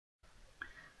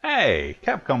Hey,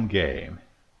 Capcom game.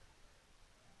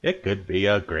 It could be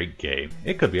a great game.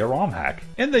 It could be a ROM hack.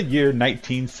 In the year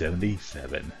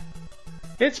 1977.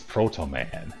 It's Proto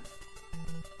Man.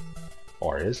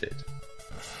 Or is it?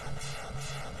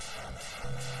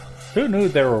 Who knew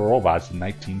there were robots in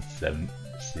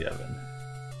 1977?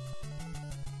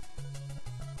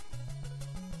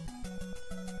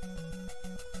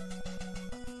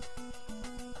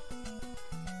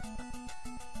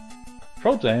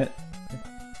 Proto...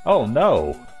 Oh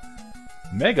no!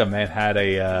 Megaman had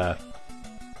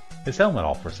his helmet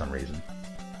off for some reason.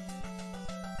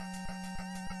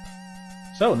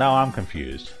 So now I'm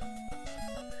confused.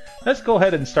 Let's go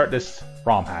ahead and start this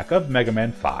ROM hack of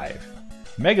Megaman 5.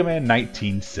 Megaman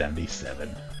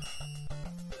 1977.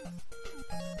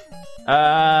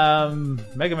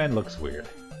 Megaman looks weird.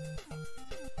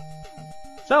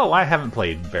 So I haven't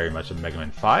played very much of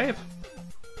Megaman 5.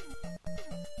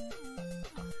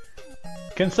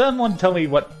 Can someone tell me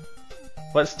what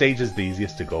stage is the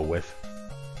easiest to go with?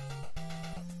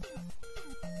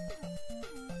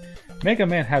 Mega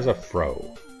Man has a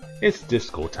fro. It's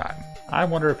disco time. I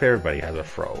wonder if everybody has a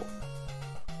fro.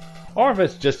 Or if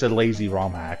it's just a lazy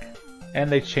ROM hack,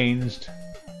 and they changed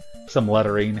some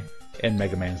lettering in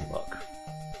Mega Man's look.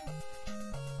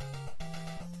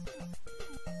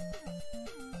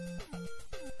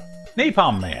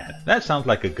 Napalm Man. That sounds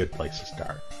like a good place to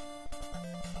start.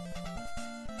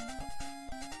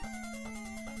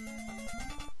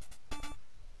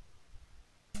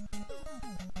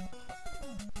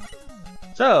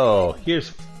 So,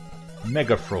 here's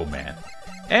Mega Fro Man.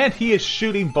 And he is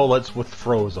shooting bullets with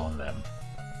froze on them.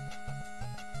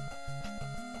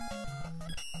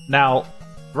 Now,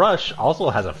 Rush also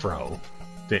has a fro.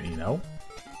 Didn't you know?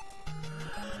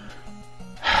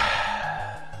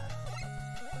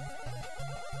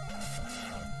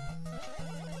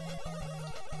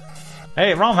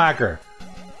 Hey, ROM hacker!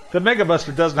 The Mega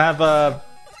Buster doesn't have a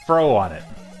fro on it.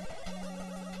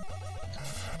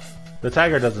 The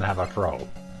Tiger doesn't have a fro.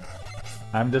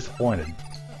 I'm disappointed.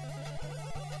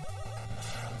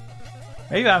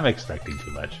 Maybe I'm expecting too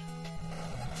much.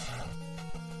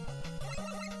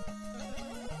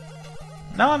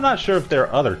 Now I'm not sure if there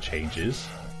are other changes.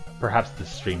 Perhaps the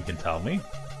stream can tell me.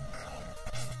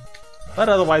 But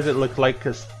otherwise it looked like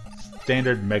a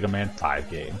standard Mega Man 5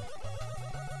 game.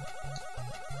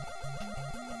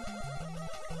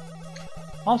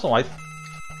 Also,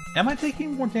 am I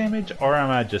taking more damage, or am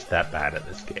I just that bad at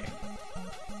this game?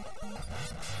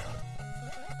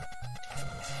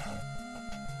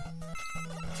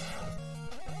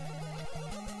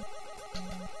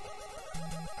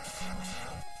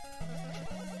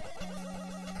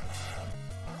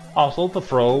 Also, the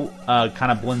fro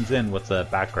kind of blends in with the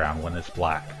background when it's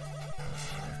black.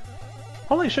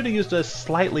 Probably should have used a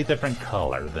slightly different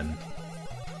color than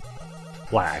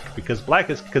black, because black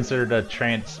is considered a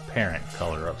transparent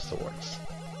color of sorts.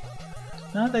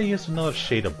 Now they used another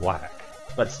shade of black,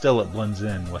 but still it blends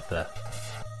in with the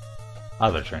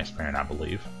other transparent, I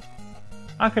believe.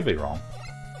 I could be wrong.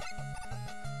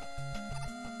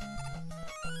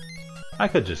 I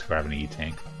could just grab an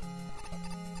E-tank.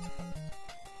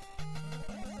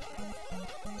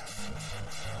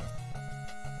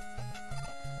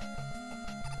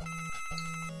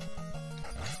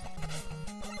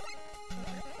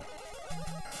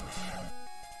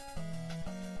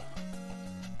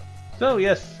 So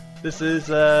yes, this is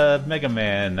Mega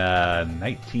Man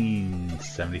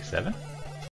 1977.